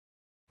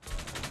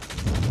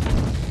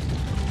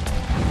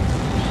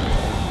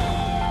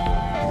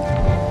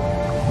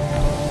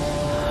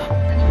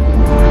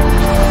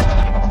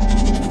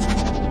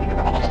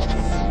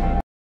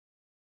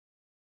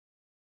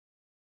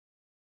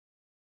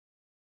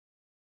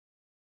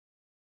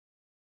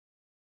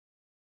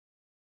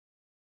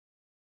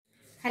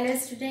Hello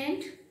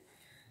student.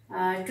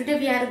 Today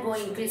we are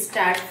going to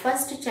start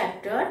first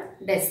chapter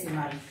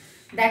decimal,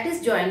 that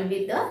is joined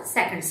with the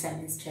second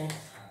semester.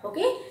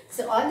 Okay,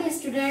 so all the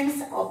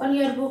students open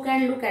your book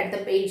and look at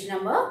the page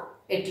number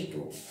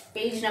 82.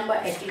 Page number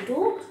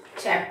 82,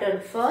 chapter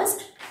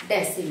first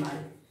decimal.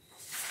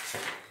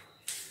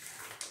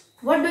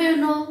 What do you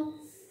know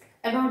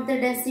about the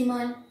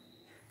decimal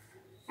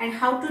and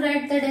how to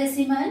write the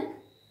decimal?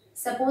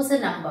 Suppose a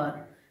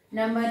number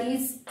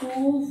is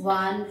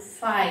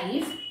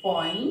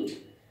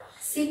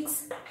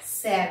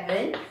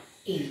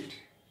 215.678.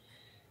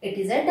 It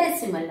is a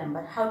decimal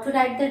number. How to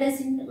write the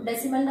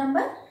decimal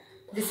number?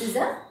 This is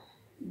a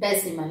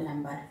decimal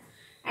number.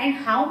 And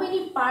how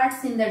many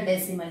parts in the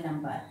decimal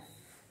number?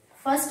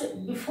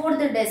 First, before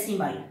the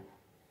decimal,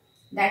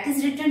 that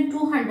is written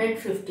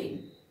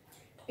 215.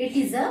 It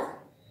is a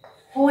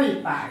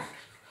whole part.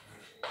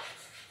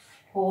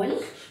 Whole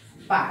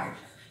part.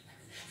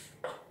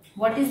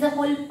 What is the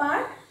whole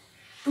part?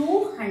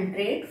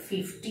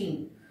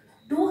 215.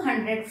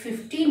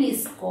 215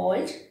 is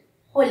called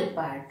whole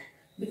part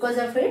because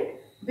of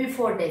it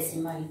before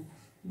decimal.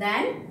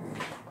 Then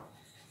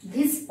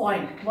this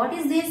point, what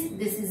is this?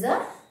 This is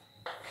a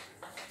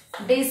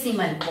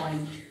decimal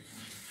point.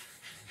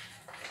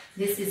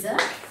 This is a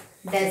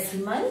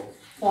decimal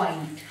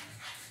point.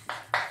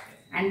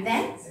 And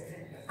then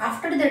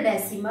after the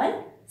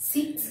decimal,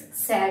 6,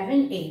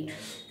 7, 8.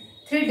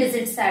 3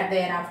 digits are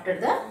there after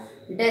the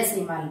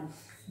decimal.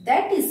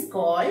 That is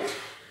called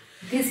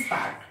this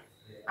part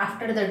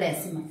after the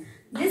decimal.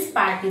 This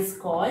part is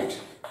called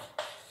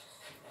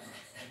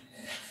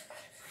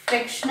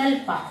fractional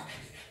part.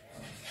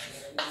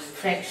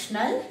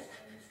 Fractional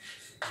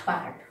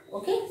part.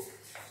 Okay.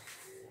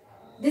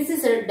 This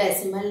is a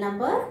decimal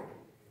number.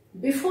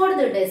 Before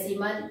the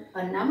decimal,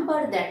 a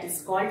number that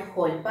is called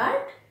whole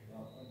part.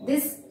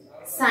 This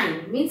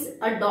sign means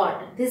a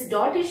dot. This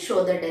dot is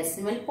show the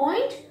decimal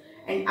point,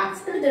 and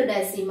after the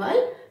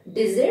decimal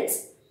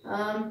digits,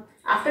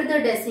 after the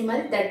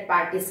decimal, that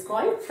part is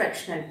called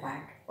fractional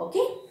part.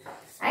 Okay,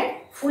 and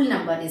full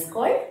number is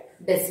called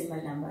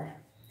decimal number.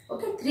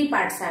 Okay, 3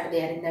 parts are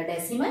there in the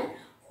decimal: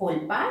 whole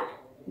part,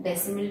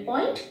 decimal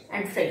point,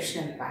 and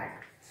fractional part.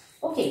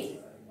 Okay,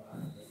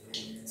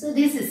 so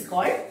this is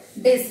called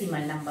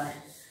decimal number.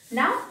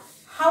 Now,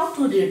 how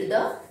to read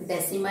the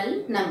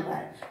decimal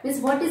number?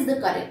 Means what is the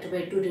correct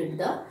way to read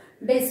the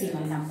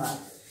decimal number?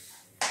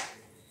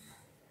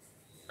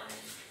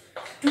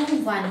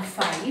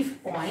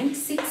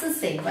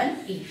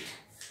 215.678.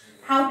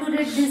 How to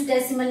read this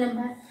decimal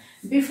number?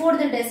 Before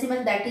the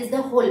decimal, that is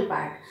the whole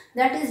part.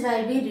 That is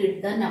why we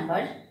read the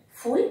number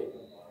full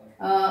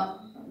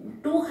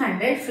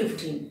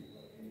 215.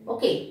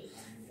 Okay.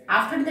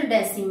 After the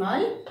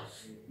decimal,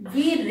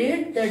 we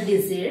read the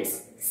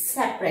digits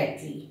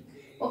separately.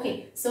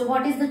 Okay. So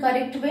what is the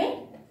correct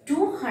way?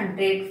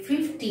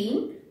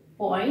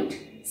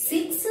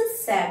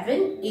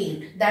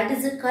 215.678. That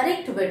is the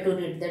correct way to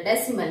read the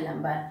decimal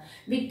number.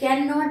 We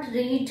cannot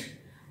read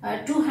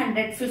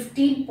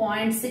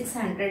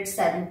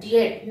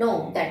 215.678.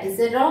 No, that is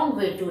the wrong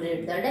way to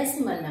read the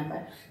decimal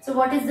number. So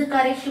what is the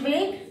correct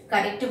way?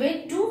 Correct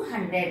way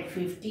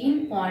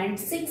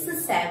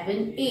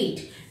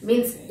 215.678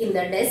 means in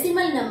the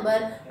decimal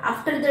number,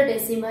 after the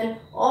decimal,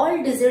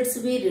 all digits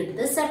we read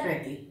the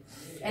separately.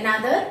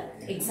 Another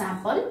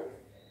example.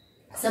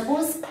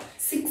 Suppose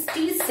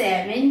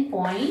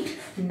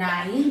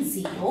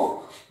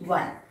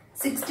 67.901.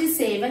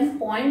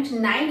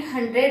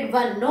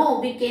 67.901. No,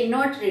 we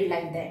cannot read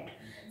like that.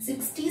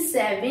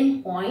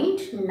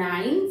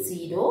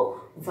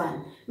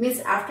 67.901 means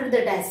after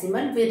the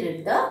decimal we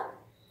read the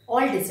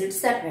all digits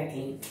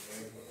separately.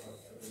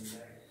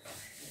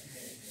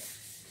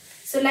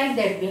 So like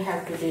that we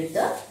have to read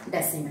the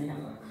decimal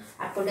number.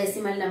 आपको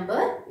decimal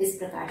number इस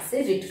प्रकार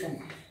से read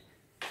करना है.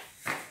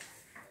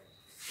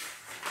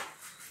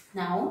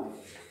 Now,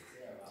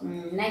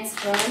 next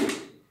one.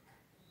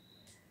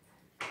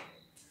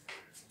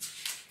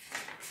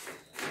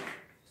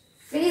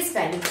 Place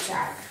value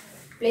chart.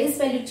 Place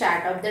value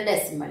chart of the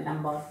decimal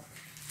number.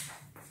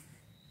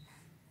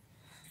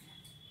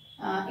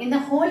 In the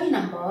whole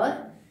number,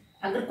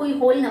 अगर कोई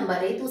whole number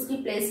है तो उसकी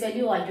place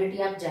value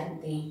already आप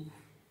जानते हैं.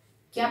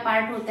 क्या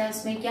part होता है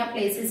उसमें, क्या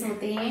places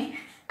होते हैं?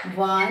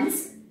 Ones,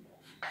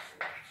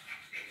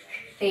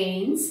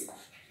 tens,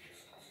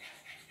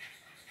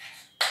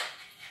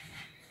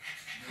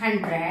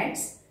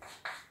 hundreds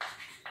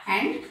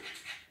and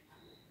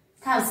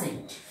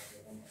thousand.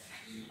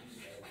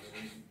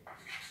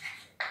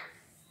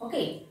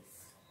 Okay.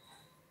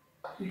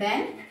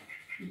 Then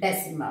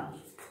decimal.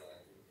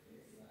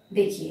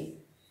 देखिए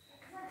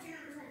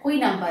कोई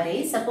नंबर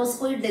है, सपोज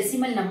कोई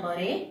डेसिमल नंबर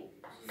है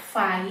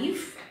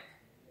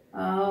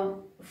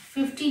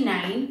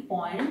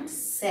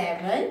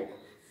 59.712.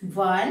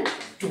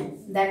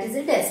 That is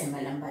a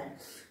decimal number.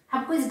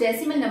 आपको इस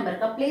डेसिमल नंबर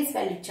का प्लेस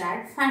वैल्यू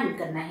चार्ट फाइंड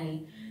करना है,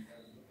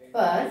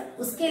 पर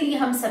उसके लिए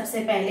हम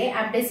सबसे पहले,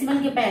 आप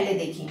डेसिमल के पहले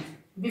देखें,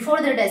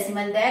 before the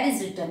decimal there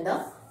is written the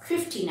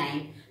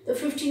 59. तो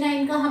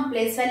 59 का हम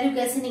प्लेस वैल्यू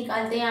कैसे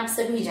निकालते हैं आप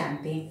सभी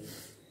जानते हैं.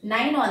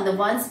 9 on the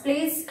ones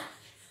place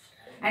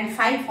and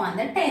 5 on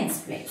the tens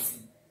place.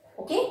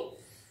 Okay,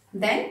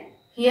 then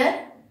here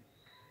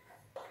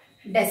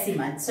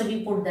decimal, so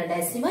we put the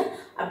decimal.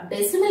 अब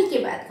decimal के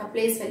बाद का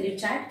place value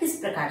chart किस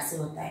प्रकार से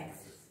होता है?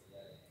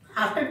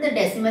 After the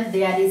decimal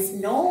there is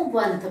no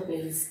 1th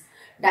place,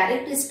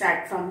 directly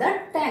start from the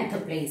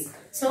 10th place.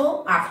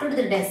 So after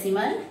the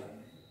decimal,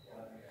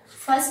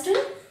 first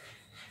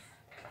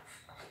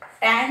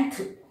 10th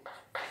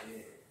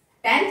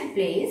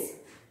place.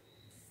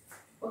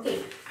 Okay,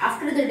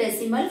 after the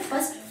decimal,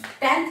 first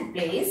 10th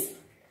place,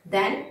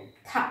 then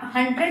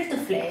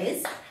 100th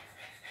place,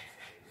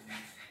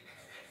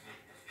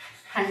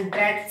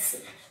 hundredths,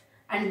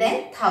 and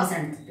then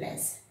 1000th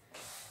place.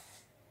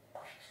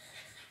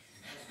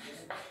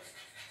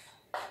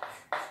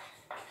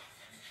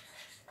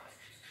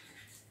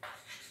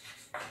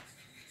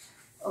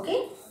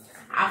 Okay,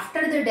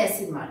 after the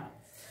decimal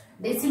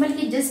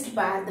की just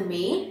बाद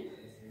में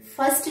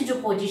first जो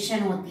position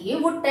होती है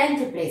वो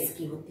 10th place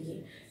की होती है.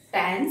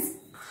 Tense,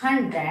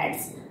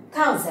 hundreds,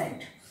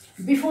 thousand.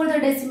 Before the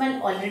decimal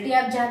already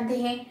आप जानते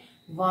हैं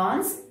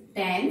once,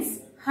 tense,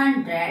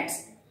 hundreds,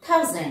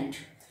 thousand.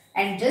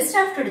 And just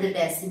after the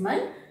decimal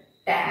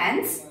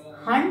tense,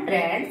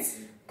 hundreds,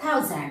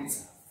 thousands.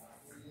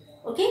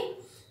 Okay,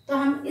 तो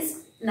हम इस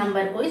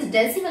नंबर को, इस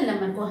डेसिमल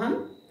नंबर को हम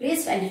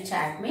प्लेस वैल्यू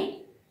चार्ट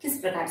में किस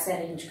प्रकार से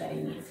अरेंज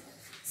करेंगे?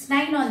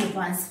 9 on the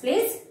ones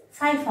place,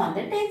 5 on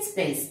the tens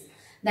place.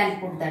 Then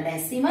put the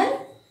decimal.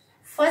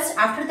 First,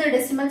 after the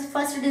decimal,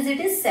 first digit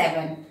is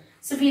 7.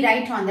 So we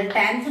write on the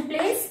 10th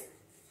place,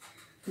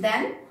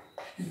 then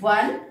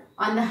 1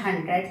 on the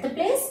 100th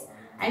place,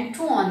 and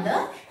 2 on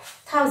the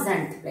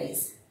 1000th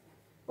place.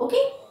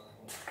 Okay?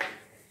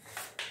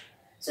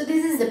 So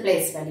this is the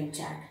place value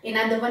chart.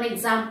 Another one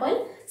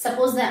example,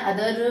 suppose the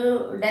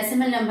other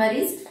decimal number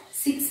is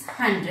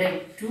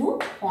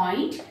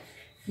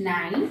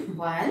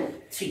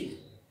 602.913.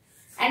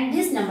 And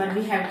this number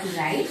we have to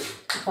write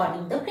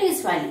according to the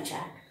place value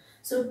chart.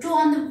 So 2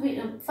 on the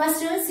first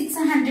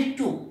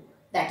 602,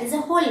 that is a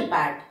whole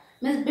part,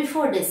 means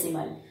before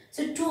decimal.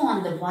 So 2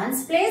 on the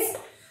ones place,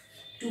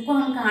 2 को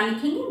हम कहाँ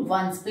लिखेंगे?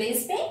 Ones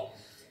place पे.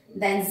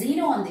 Then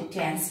 0 on the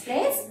tens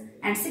place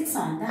and 6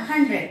 on the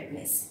 100th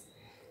place.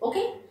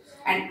 Okay.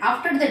 And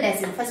after the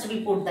decimal, first we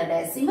put the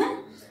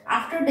decimal.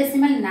 After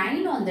decimal,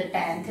 9 on the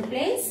 10th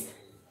place,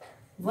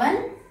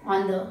 1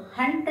 on the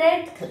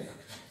 100th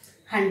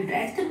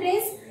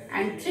place,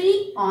 and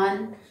 3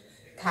 on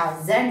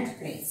 1000th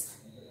place.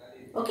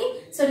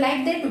 Okay, so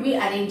like that we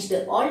arrange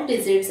the all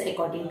digits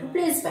according to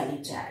place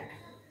value chart.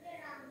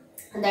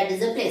 And that is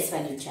the place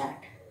value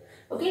chart.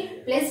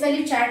 Okay, place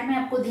value chart में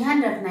आपको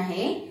ध्यान रखना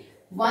है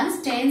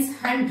ones, tens,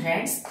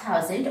 hundreds,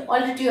 thousand,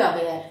 already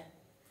aware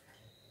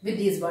with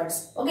these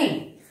words.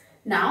 Okay,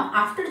 now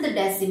after the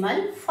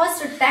decimal,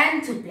 first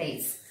 10th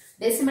place.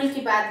 Decimal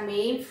के बाद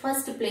में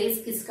first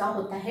place किसका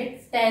होता है?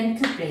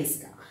 10th place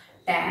का.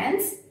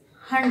 Tens,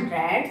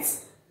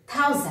 hundreds,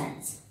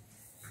 thousands.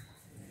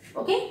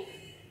 Okay.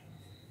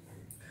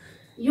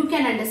 You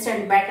can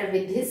understand better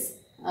with this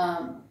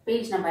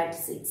page number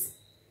 6.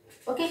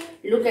 Okay,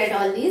 look at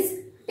all these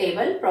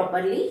table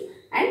properly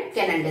and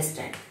can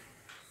understand.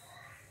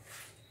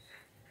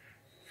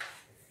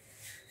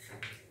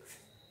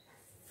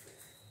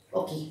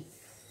 Okay,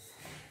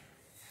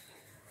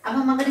 अब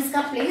हम अगर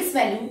इसका प्लेस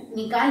वैल्यू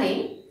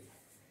निकालें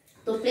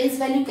तो प्लेस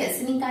वैल्यू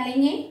कैसे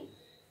निकालेंगे?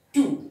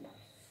 2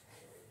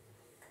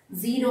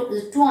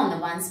 on the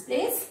ones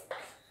place,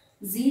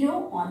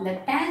 0 on the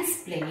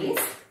tens place,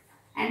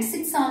 and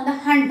 6 on the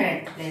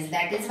 100th place.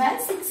 That is why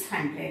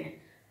 600.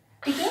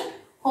 ठीक है,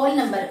 होल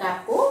नंबर का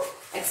आपको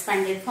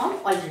एक्सपेंडेड फॉर्म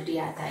ऑलरेडी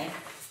आता है.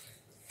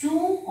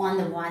 2 on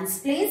the ones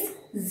place,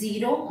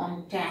 0 on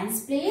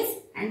tens place,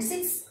 and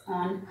 6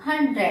 on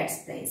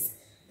 100th place.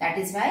 That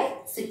is why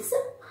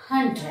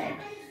 600.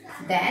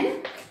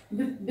 Then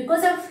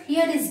because of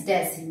here is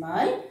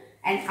decimal,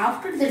 and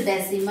after the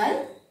decimal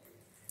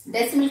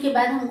के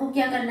बाद हमको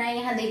क्या करना है?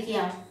 यहाँ देखिए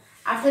आप,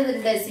 after the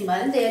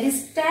decimal there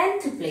is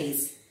 10th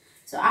place.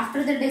 So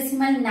after the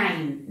decimal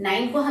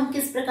 9 को हम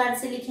किस प्रकार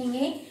से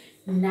लिखेंगे?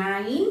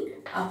 9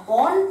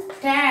 upon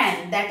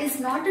 10. That is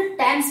not a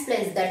tens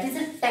place, that is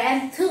a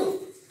 10th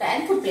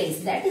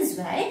place. That is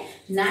why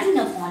 9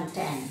 upon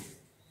 10.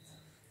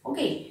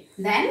 Okay,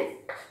 then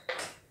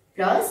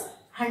plus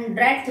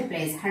 100th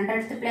place.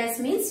 100th place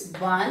means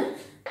 1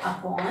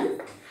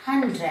 upon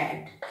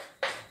 100,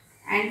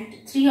 and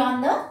 3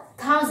 on the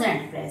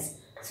 1000th place.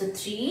 So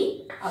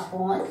 3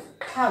 upon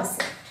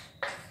 1000.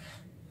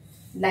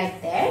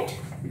 Like that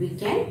we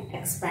can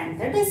expand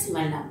the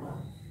decimal number.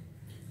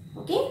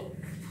 Okay.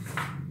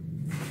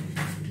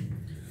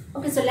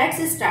 Okay, so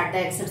let's start the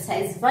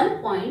exercise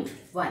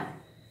 1.1.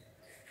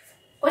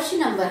 Question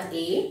number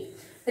A.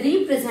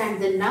 Represent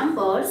the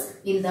numbers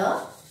in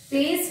the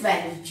place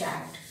value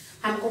chart.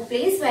 हमको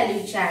place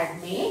value chart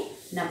में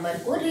number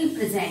को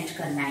represent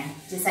करना है,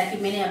 जैसा कि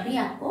मैंने अभी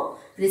आपको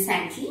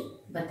recently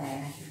बताया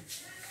है.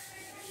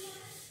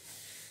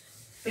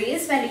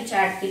 प्लेस वैल्यू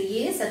चार्ट के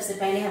लिए सबसे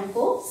पहले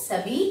हमको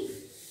सभी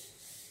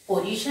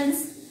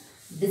पोजीशंस,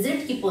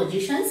 डिजिट की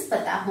पोजीशंस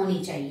पता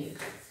होनी चाहिए.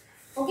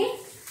 Okay,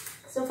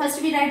 so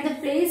first we write the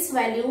place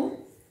value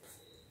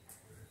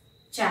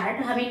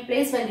chart. हम एक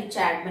प्लेस वैल्यू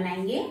चार्ट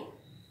बनाएंगे.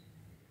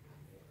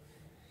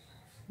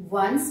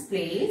 Ones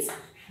place,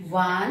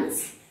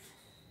 once,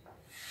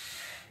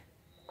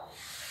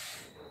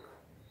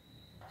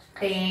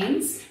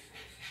 tense,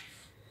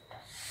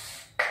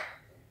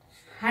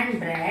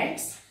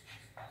 hundreds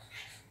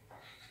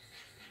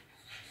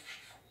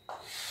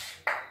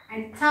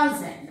and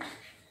thousand.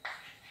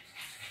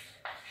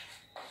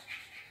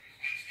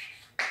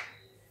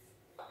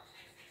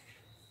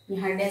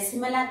 यहाँ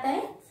डेसिमल आता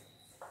है.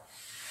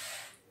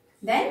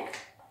 Then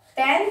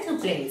tenth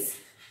place,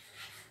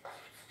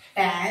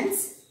 tense,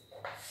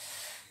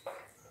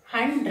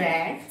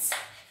 hundreds,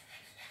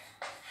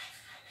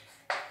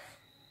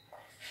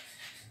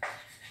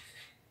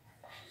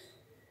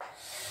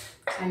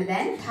 and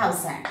then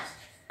thousand.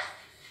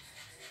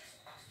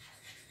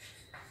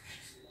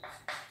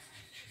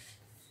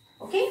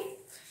 Okay,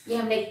 ये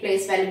हमने एक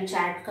प्लेस वैल्यू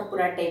चार्ट का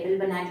पूरा टेबल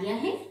बना लिया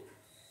है.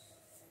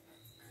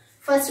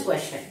 First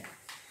question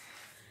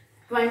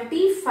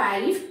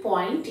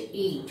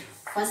 25.8.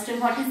 First,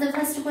 what is the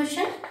first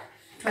question?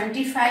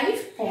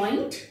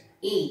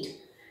 25.8.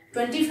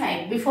 25.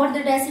 Before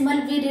the decimal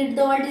we read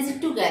the word digit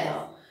together.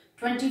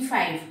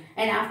 25,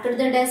 and after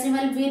the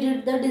decimal we read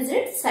the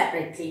digit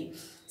separately.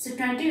 So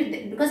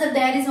 20, because of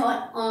there is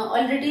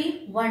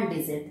already one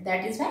digit,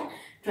 that is why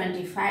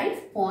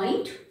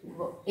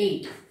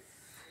 25.8.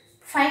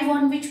 5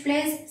 on which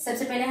place?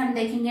 सबसे पहले हम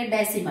देखेंगे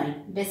decimal.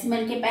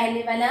 Decimal के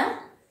पहले वाला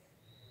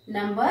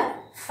number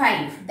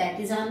 5, that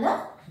is on the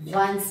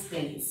ones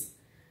place,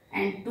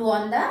 and 2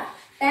 on the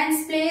tens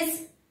place.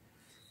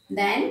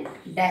 Then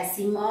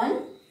decimal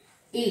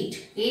 8,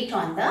 8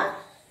 on the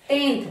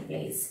 10th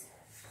place.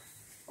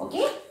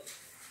 Okay.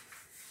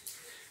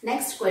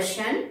 Next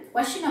question,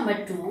 question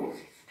number 2.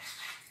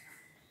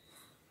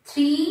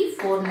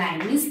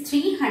 349 means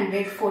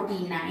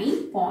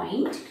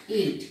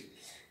 349.8.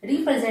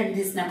 Represent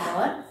this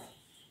number.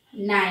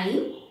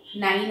 9,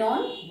 9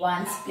 on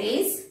ones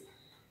place,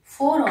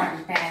 4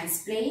 on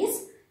tens place,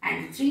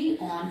 and 3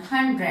 on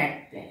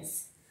 100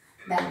 place.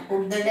 Then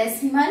put the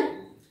decimal.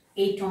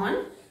 8 on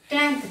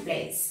 10th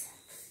place.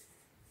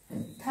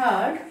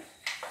 Third,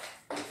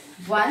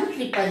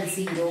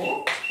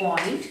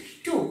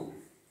 1,000.2.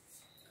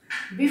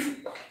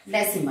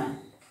 Decimal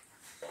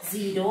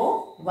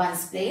 0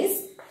 ones place,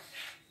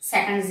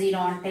 second 0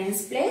 on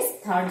tens place,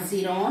 third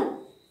 0 on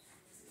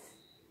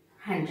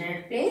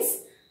 100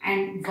 place,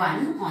 and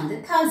 1 on the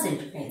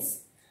 1000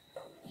 place.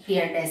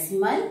 Here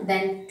decimal,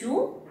 then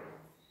 2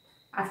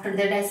 after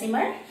the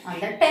decimal on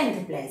the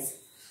 10th place.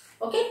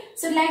 Okay,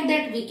 so like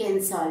that we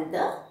can solve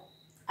the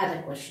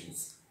other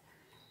questions.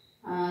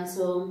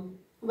 So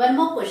one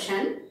more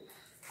question,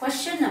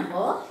 question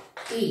number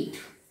 8.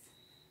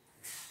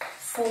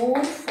 4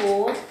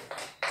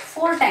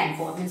 times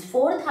 4 means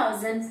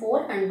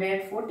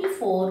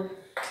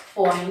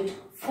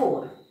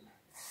 4,444.4.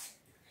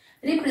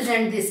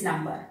 Represent this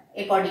number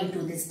according to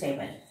this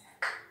table.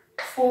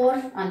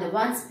 4 on the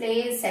ones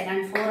place,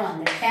 second 4 on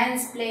the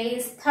tens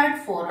place,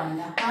 third 4 on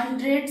the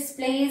hundreds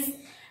place,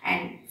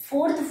 and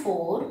fourth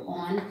 4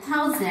 on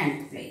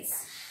thousandth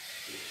place.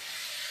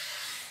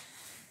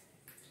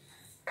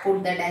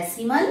 Put the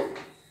decimal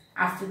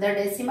after the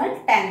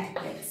decimal 10th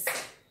place.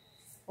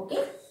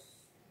 Okay.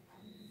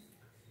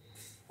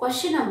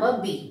 Question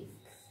number B.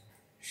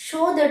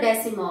 Show the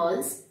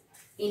decimals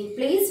in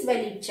place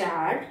value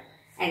chart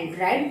and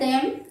write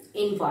them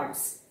in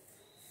words.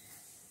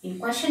 In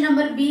question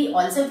number B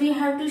also we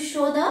have to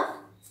show the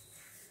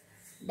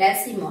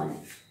decimal.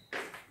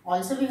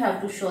 Also we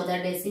have to show the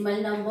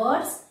decimal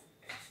numbers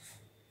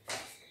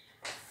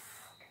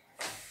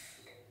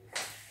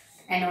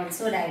and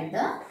also write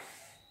the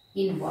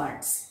in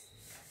words.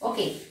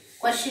 Okay,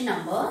 question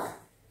number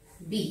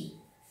B.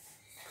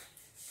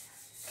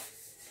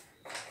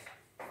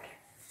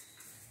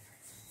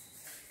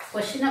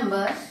 Question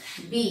number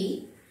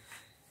B.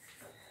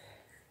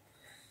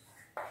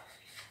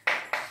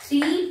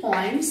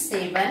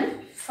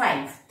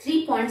 3.75.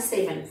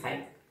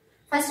 3.75.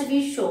 First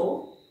we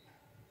show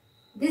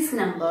this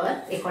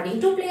number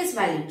according to place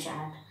value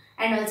chart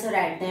and also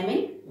write them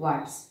in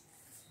words.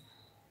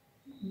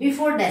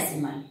 Before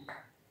decimal.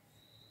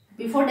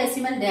 Before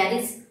decimal there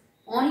is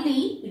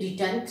only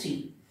written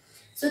 3.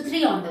 So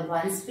 3 on the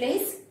ones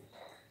place.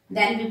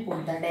 Then we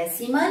put the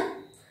decimal.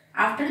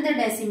 After the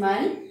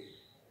decimal,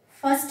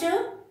 first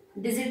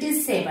digit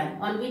is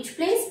 7. On which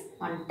place?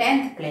 On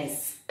 10th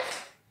place.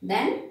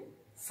 Then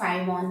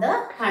 5 on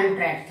the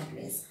 100th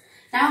place.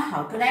 Now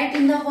how to write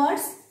in the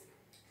words?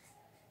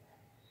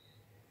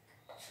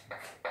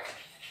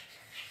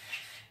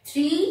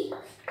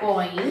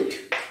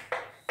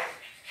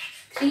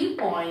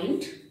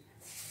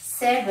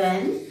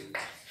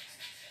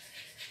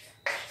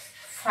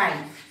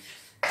 3.75.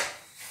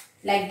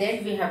 Like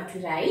that we have to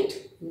write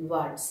in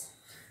words.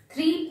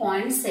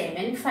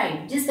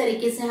 3.75. जिस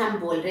तरीके से हम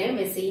बोल रहे हैं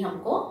वैसे ही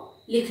हमको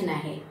लिखना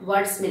है,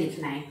 वर्ड्स में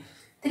लिखना है.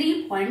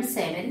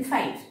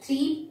 3.75.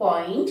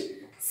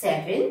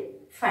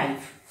 3.75.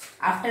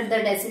 After the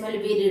decimal,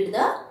 we read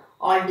the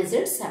all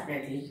digits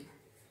separately.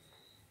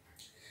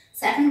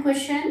 Second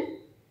question.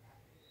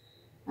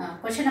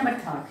 Question number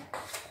 3.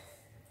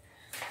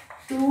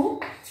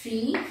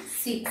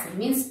 236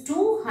 means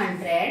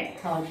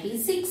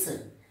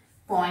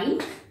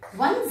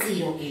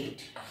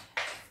 236.108.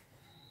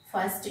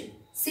 First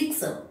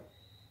 6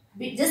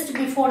 just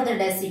before the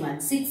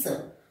decimal, 6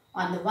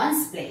 on the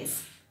ones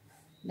place,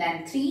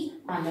 then 3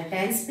 on the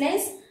tens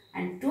place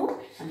and 2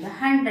 on the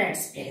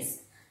hundreds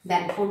place.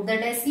 Then put the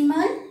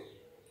decimal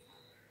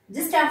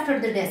just after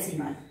the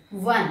decimal.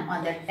 1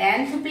 on the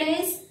 10th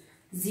place,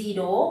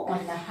 0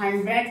 on the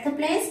 100th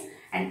place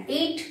and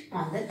 8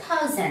 on the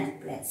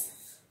 1000th place.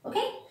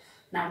 Okay.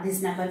 Now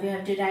this number we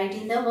have to write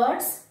in the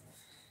words.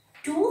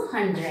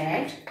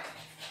 200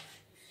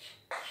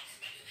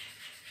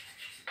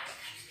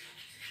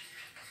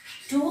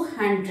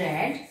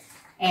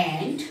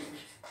 and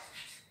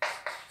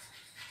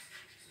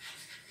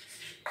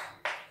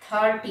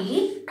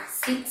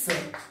 36.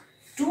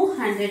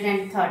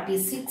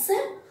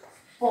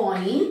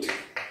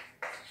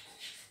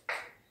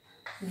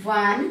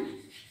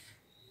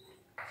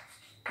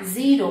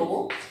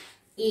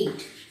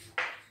 236.108.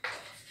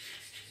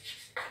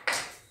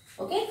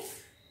 Okay,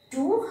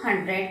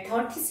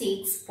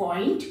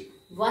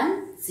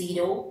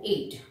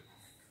 236.108.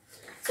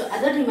 So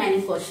other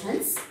remaining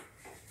questions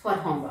for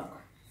homework.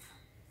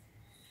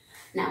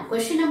 Now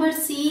question number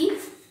C.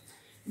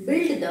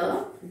 Build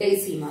the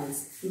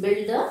decimals.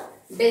 Build the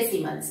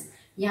decimals.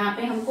 यहाँ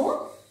पे हमको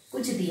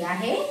कुछ दिया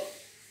है,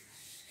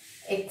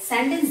 एक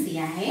sentence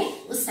दिया है,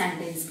 उस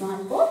सेंटेंस को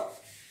हमको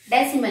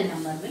डेसिमल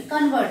नंबर में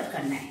कन्वर्ट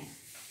करना है.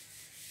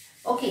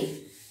 ओके,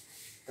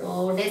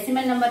 तो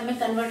डेसिमल नंबर में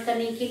कन्वर्ट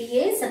करने के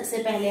लिए सबसे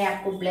पहले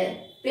आपको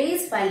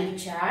प्लेस वैल्यू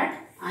चार्ट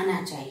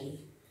आना चाहिए.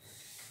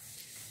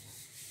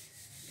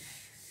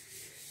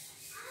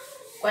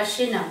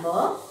 Question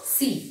number C.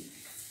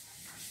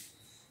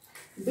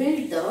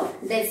 Build the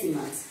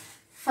decimals.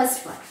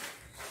 First one.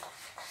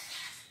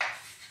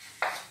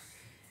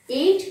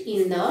 8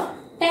 in the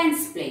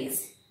tens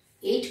place.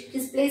 8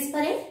 किस प्लेस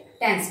पर है?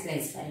 टेंस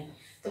प्लेस पर है.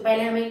 तो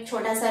पहले हम एक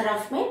छोटा सा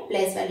रफ में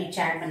प्लेस वैल्यू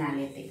चार्ट बना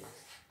लेते हैं.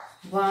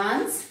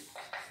 Once,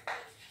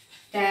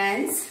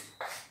 tense,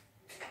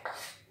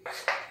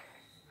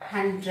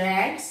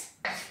 hundreds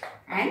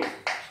and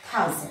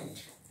thousand.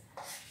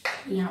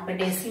 यहाँ पे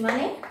डेसिमल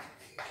है.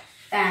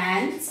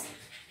 Tens,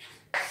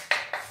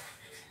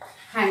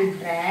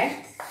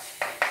 hundreds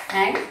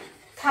and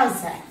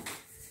thousand.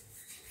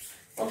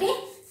 Okay,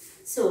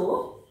 so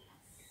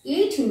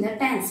 8 in the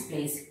tens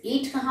place.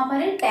 8 कहाँ पर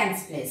है? Tens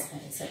place पर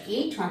है. So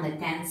 8 on the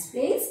tens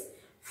place,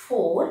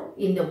 4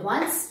 in the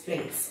ones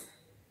place,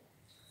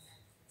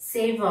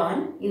 7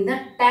 in the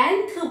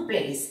 10th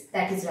place.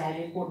 That is why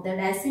we put the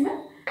decimal.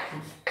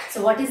 So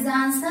what is the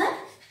answer?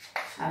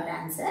 Our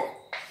answer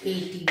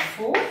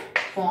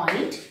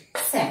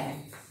 84.7.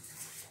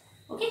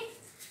 Okay.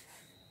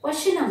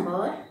 Question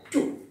number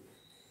 2.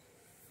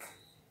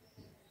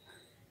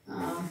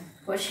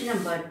 Question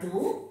number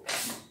 2.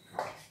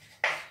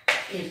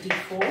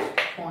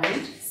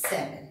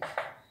 84.7.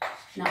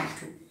 Now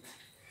 2.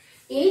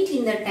 8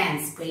 in the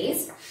tens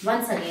place.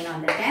 Once again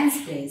on the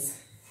tens place.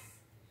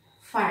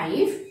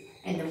 5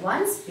 in the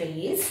ones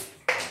place.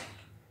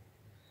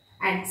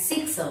 And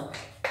 6.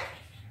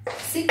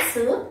 6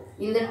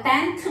 in the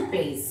 10th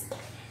place.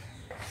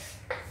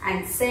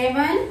 And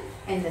 7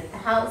 in the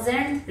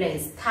thousandth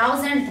place.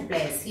 Thousandth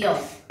place here.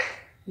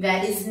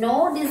 There is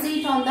no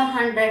digit on the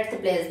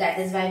hundredth place. That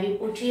is why we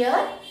put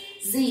here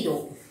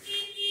 0.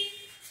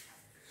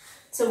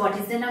 So what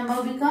is the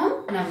number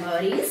become? Number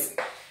is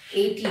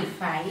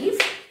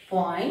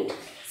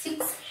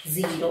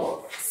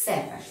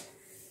 85.607.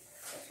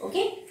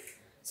 Okay.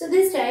 So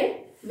this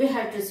time we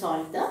have to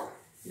solve the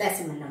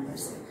decimal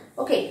numbers.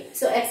 Okay.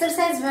 So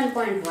exercise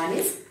 1.1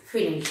 is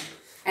finished.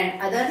 And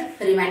other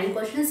remaining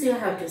questions you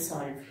have to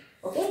solve.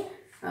 Okay,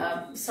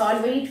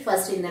 solve it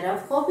first in the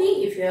rough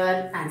copy. If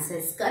your answer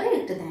is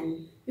correct,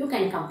 then you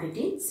can complete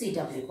in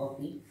CW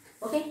copy.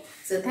 Okay,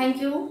 so thank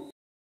you.